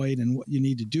avoid and what you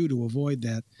need to do to avoid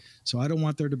that. So I don't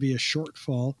want there to be a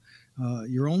shortfall.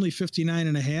 You're only 59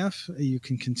 and a half. You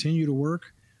can continue to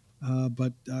work.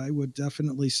 But I would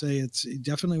definitely say you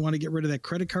definitely want to get rid of that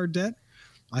credit card debt.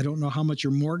 I don't know how much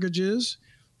your mortgage is.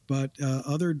 But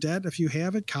other debt, if you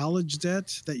have it, college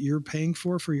debt that you're paying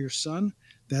for your son,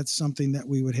 that's something that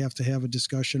we would have to have a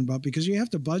discussion about because you have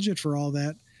to budget for all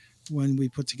that when we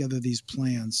put together these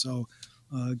plans. So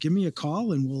give me a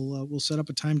call and we'll set up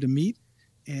a time to meet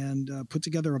and put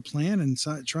together a plan and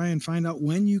try and find out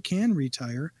when you can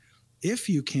retire, if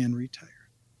you can retire.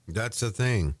 That's the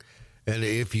thing. And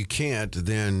if you can't,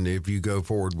 then if you go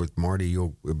forward with Marty,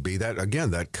 you'll be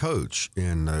that coach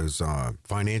in those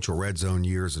financial red zone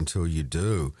years until you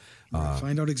do.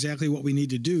 Find out exactly what we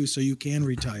need to do so you can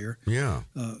retire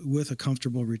with a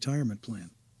comfortable retirement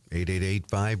plan.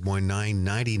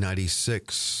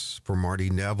 888-519-9096 for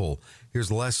Marty Neville.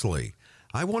 Here's Leslie.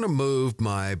 I want to move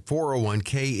my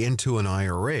 401k into an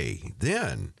IRA.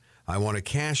 Then I want to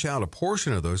cash out a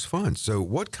portion of those funds. So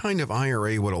what kind of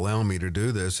IRA would allow me to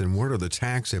do this, and what are the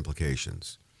tax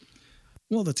implications?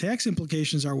 Well, the tax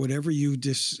implications are whatever you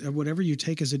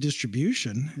take as a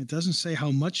distribution. It doesn't say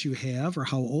how much you have or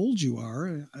how old you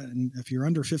are. And if you're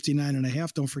under 59 and a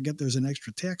half, don't forget there's an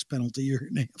extra tax penalty you're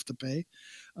going to have to pay.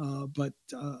 But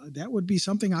that would be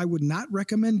something I would not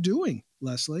recommend doing,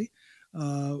 Leslie.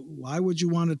 Why would you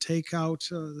want to take out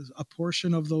a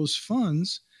portion of those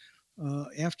funds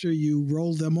after you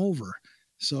roll them over?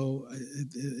 So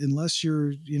unless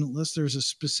there's a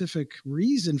specific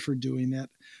reason for doing that,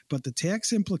 but the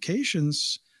tax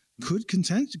implications could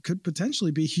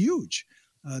potentially be huge.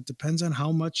 Depends on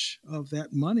how much of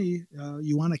that money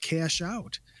you want to cash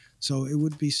out. So it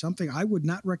would be something I would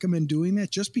not recommend doing that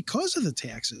just because of the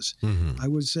taxes. Mm-hmm. I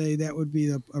would say that would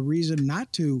be a reason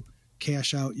not to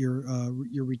cash out your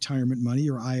retirement money,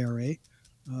 your IRA.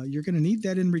 You're going to need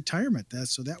that in retirement.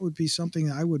 So that would be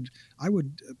something I would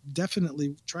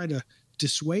definitely try to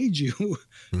dissuade you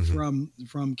mm-hmm.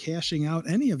 from cashing out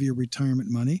any of your retirement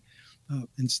money.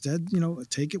 Instead,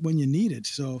 take it when you need it.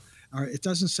 So it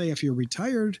doesn't say if you're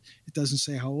retired. It doesn't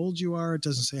say how old you are. It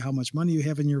doesn't say how much money you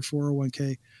have in your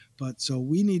 401k. But so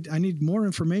I need more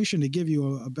information to give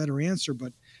you a better answer.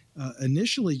 But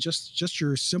initially, just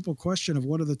your simple question of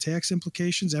what are the tax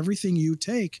implications? Everything you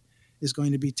take is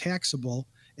going to be taxable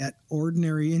at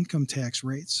ordinary income tax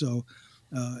rates. So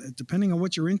depending on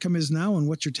what your income is now and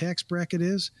what your tax bracket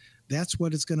is, that's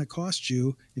what it's going to cost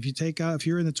you. If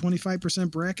you're in the 25%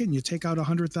 bracket and you take out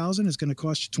 $100,000, it's going to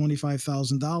cost you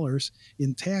 $25,000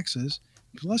 in taxes.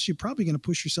 Plus, you're probably going to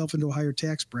push yourself into a higher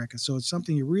tax bracket. So it's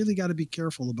something you really got to be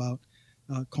careful about.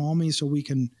 Call me so we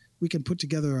can put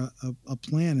together a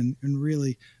plan and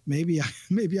really maybe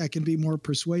I can be more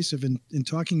persuasive in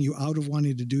talking you out of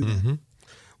wanting to do that. Mm-hmm.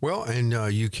 Well,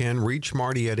 and you can reach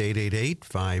Marty at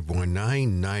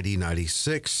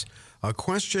 888-519-9096. A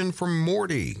question from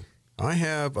Morty. I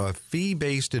have a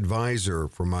fee-based advisor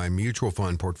for my mutual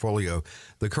fund portfolio.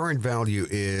 The current value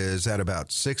is at about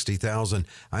 $60,000.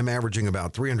 I'm averaging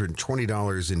about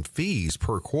 $320 in fees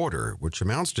per quarter, which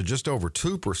amounts to just over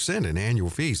 2% in annual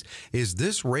fees. Is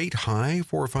this rate high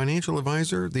for a financial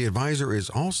advisor? The advisor is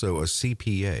also a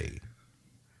CPA.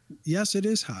 Yes, it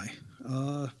is high.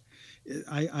 I'm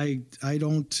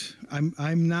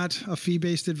not a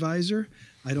fee-based advisor.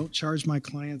 I don't charge my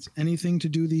clients anything to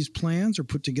do these plans or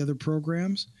put together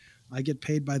programs. I get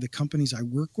paid by the companies I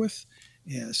work with,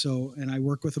 Yeah. So, and I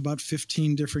work with about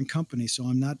 15 different companies, so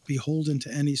I'm not beholden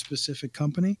to any specific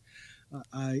company.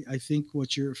 I think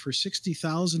what you're for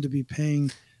 $60,000 to be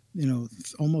paying,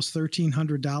 almost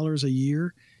 $1,300 a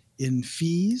year in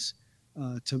fees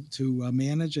to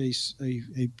manage a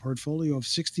portfolio of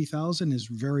 $60,000 is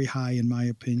very high in my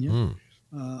opinion.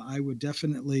 I would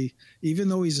definitely, even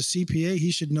though he's a CPA,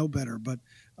 he should know better. But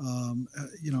I'm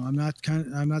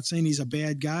not saying he's a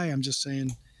bad guy. I'm just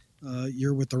saying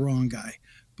you're with the wrong guy.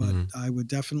 But I would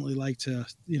definitely like to,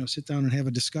 sit down and have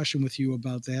a discussion with you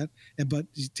about that. But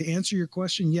to answer your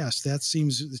question, yes, that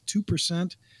seems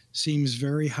 2% seems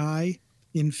very high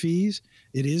in fees.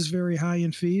 It is very high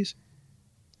in fees.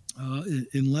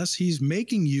 Unless he's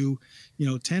making you,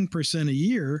 10% a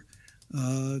year,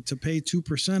 to pay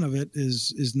 2% of it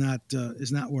is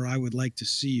not where I would like to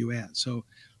see you at. So,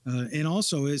 and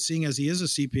also, seeing as he is a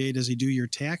CPA, does he do your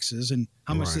taxes, and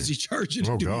how much does he charge you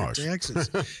to do your taxes?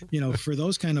 For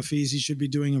those kind of fees, he should be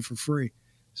doing them for free.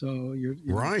 So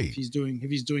if he's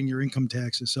doing your income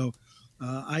taxes. So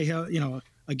I have,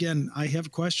 again, I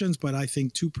have questions, but I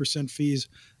think 2% fees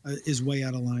is way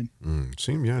out of line.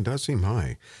 It does seem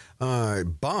high.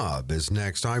 Bob is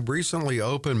next. I recently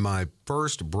opened my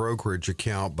first brokerage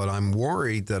account, but I'm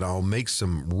worried that I'll make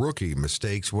some rookie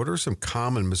mistakes. What are some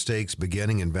common mistakes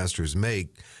beginning investors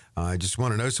make? I just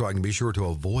want to know so I can be sure to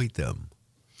avoid them.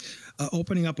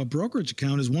 Opening up a brokerage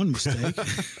account is one mistake.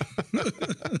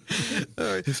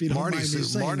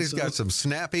 Marty's got some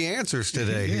snappy answers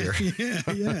today here.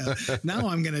 Yeah. Now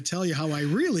I'm going to tell you how I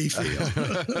really feel.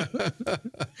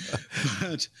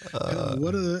 But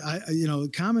what are the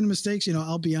common mistakes?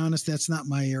 I'll be honest, that's not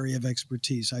my area of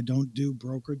expertise. I don't do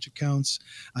brokerage accounts.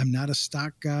 I'm not a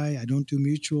stock guy. I don't do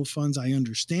mutual funds. I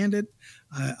understand it.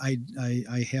 I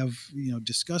have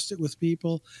discussed it with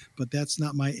people, but that's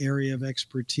not my area of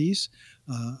expertise.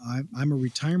 I'm a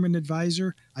retirement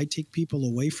advisor. I take people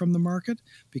away from the market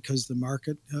because the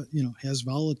market has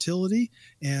volatility,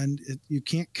 and you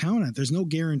can't count on it. There's no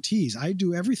guarantees.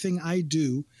 Everything I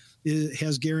do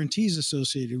has guarantees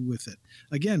associated with it.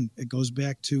 Again, it goes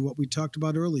back to what we talked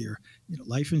about earlier.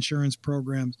 Life insurance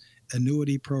programs,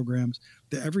 annuity programs.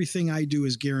 Everything I do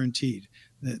is guaranteed.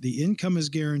 The income is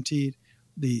guaranteed.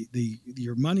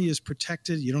 Your money is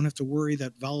protected. You don't have to worry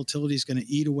that volatility is going to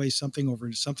eat away something over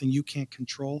something you can't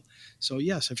control. So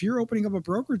yes, if you're opening up a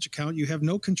brokerage account, you have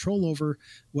no control over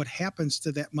what happens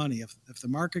to that money. If the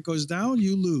market goes down,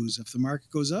 you lose. If the market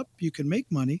goes up, you can make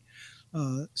money.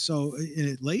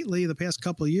 Lately, the past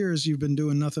couple of years, you've been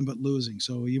doing nothing but losing.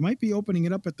 So you might be opening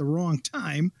it up at the wrong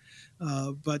time.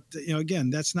 But again,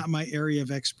 that's not my area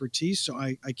of expertise. So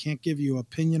I can't give you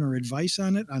opinion or advice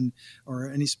on it or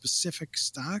any specific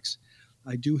stocks.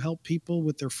 I do help people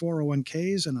with their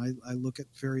 401ks, and I look at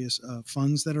various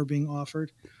funds that are being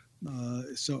offered.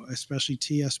 So especially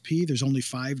TSP, there's only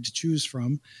 5 to choose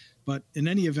from. But in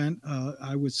any event,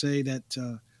 I would say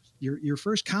that your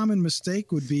first common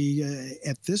mistake would be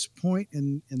at this point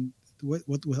in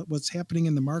what's happening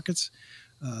in the markets,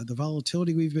 the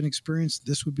volatility we've been experiencing.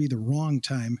 This would be the wrong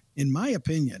time, in my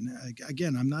opinion.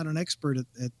 Again, I'm not an expert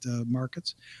at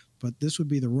markets, but this would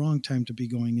be the wrong time to be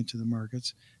going into the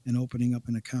markets and opening up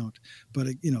an account. But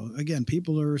again,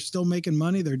 people are still making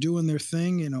money; they're doing their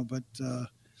thing, But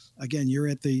again, you're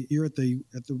at the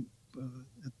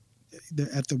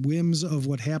whims of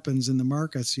what happens in the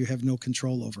markets. You have no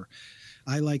control over.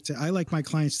 I like my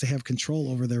clients to have control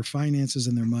over their finances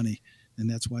and their money, and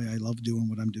that's why I love doing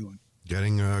what I'm doing.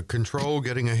 Getting control,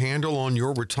 getting a handle on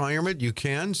your retirement, you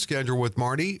can schedule with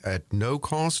Marty at no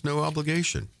cost, no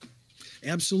obligation.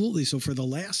 Absolutely. So for the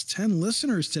last 10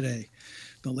 listeners today,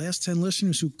 the last 10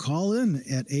 listeners who call in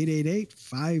at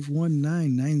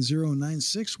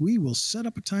 888-519-9096, we will set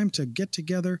up a time to get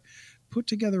together, put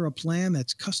together a plan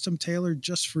that's custom tailored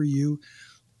just for you,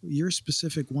 your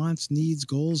specific wants, needs,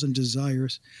 goals, and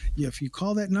desires. If you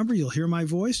call that number, you'll hear my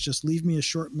voice. Just leave me a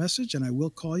short message and I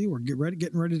will call you. We're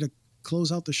getting ready to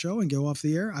close out the show and go off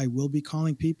the air. I will be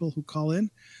calling people who call in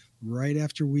right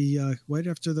after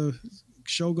the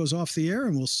show goes off the air,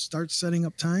 and we'll start setting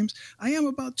up times. I am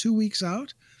about 2 weeks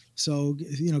out. So,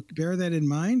 bear that in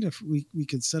mind. If we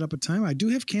could set up a time, I do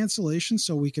have cancellations,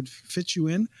 so we could fit you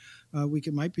in.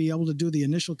 Might be able to do the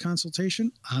initial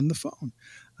consultation on the phone.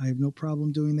 I have no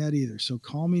problem doing that either. So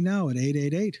call me now at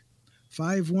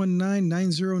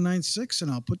 888-519-9096, and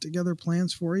I'll put together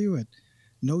plans for you at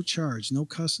no charge, no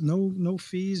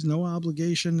fees, no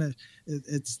obligation.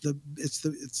 It's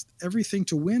everything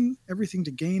to win, everything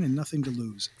to gain, and nothing to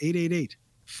lose.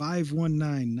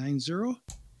 888-519-9096.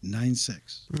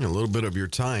 96. A little bit of your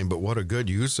time, but what a good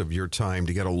use of your time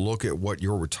to get a look at what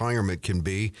your retirement can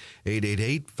be.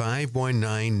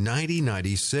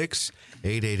 888-519-9096.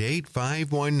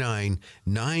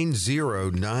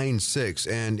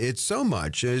 888-519-9096. And it's so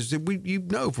much, as you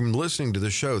know from listening to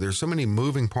the show, there's so many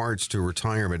moving parts to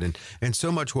retirement, and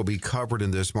so much will be covered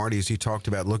in this. Marty, as he talked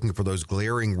about looking for those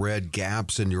glaring red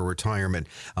gaps in your retirement,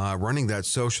 running that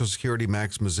Social Security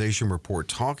maximization report,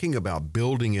 talking about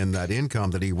building in that income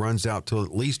that he runs out to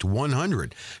at least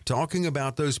 100, talking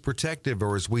about those protective,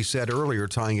 or as we said earlier,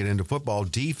 tying it into football,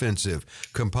 defensive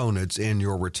components in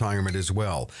your retirement as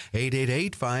well.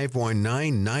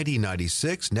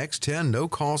 888-519-9096. Next 10, no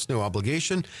cost, no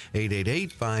obligation.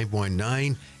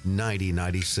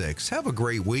 888-519-9096. Have a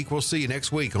great week. We'll see you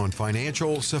next week on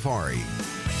Financial Safari.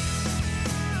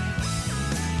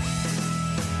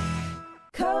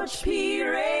 Coach P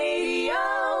Radio.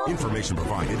 Information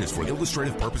provided is for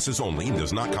illustrative purposes only and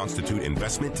does not constitute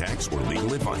investment, tax, or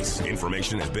legal advice.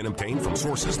 Information has been obtained from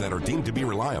sources that are deemed to be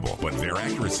reliable, but their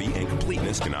accuracy and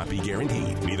completeness cannot be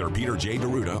guaranteed. Neither Peter J.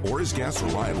 Deruta or his guests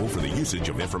are liable for the usage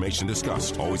of information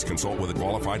discussed. Always consult with a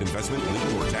qualified investment,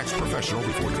 legal, or tax professional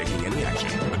before taking any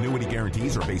action. Annuity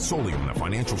guarantees are based solely on the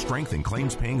financial strength and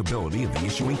claims-paying ability of the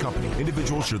issuing company.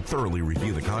 Individuals should thoroughly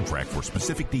review the contract for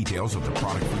specific details of the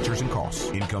product features and costs.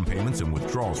 Income payments and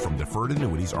withdrawals from deferred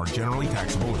annuities are generally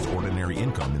taxable as ordinary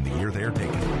income in the year they are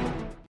taken.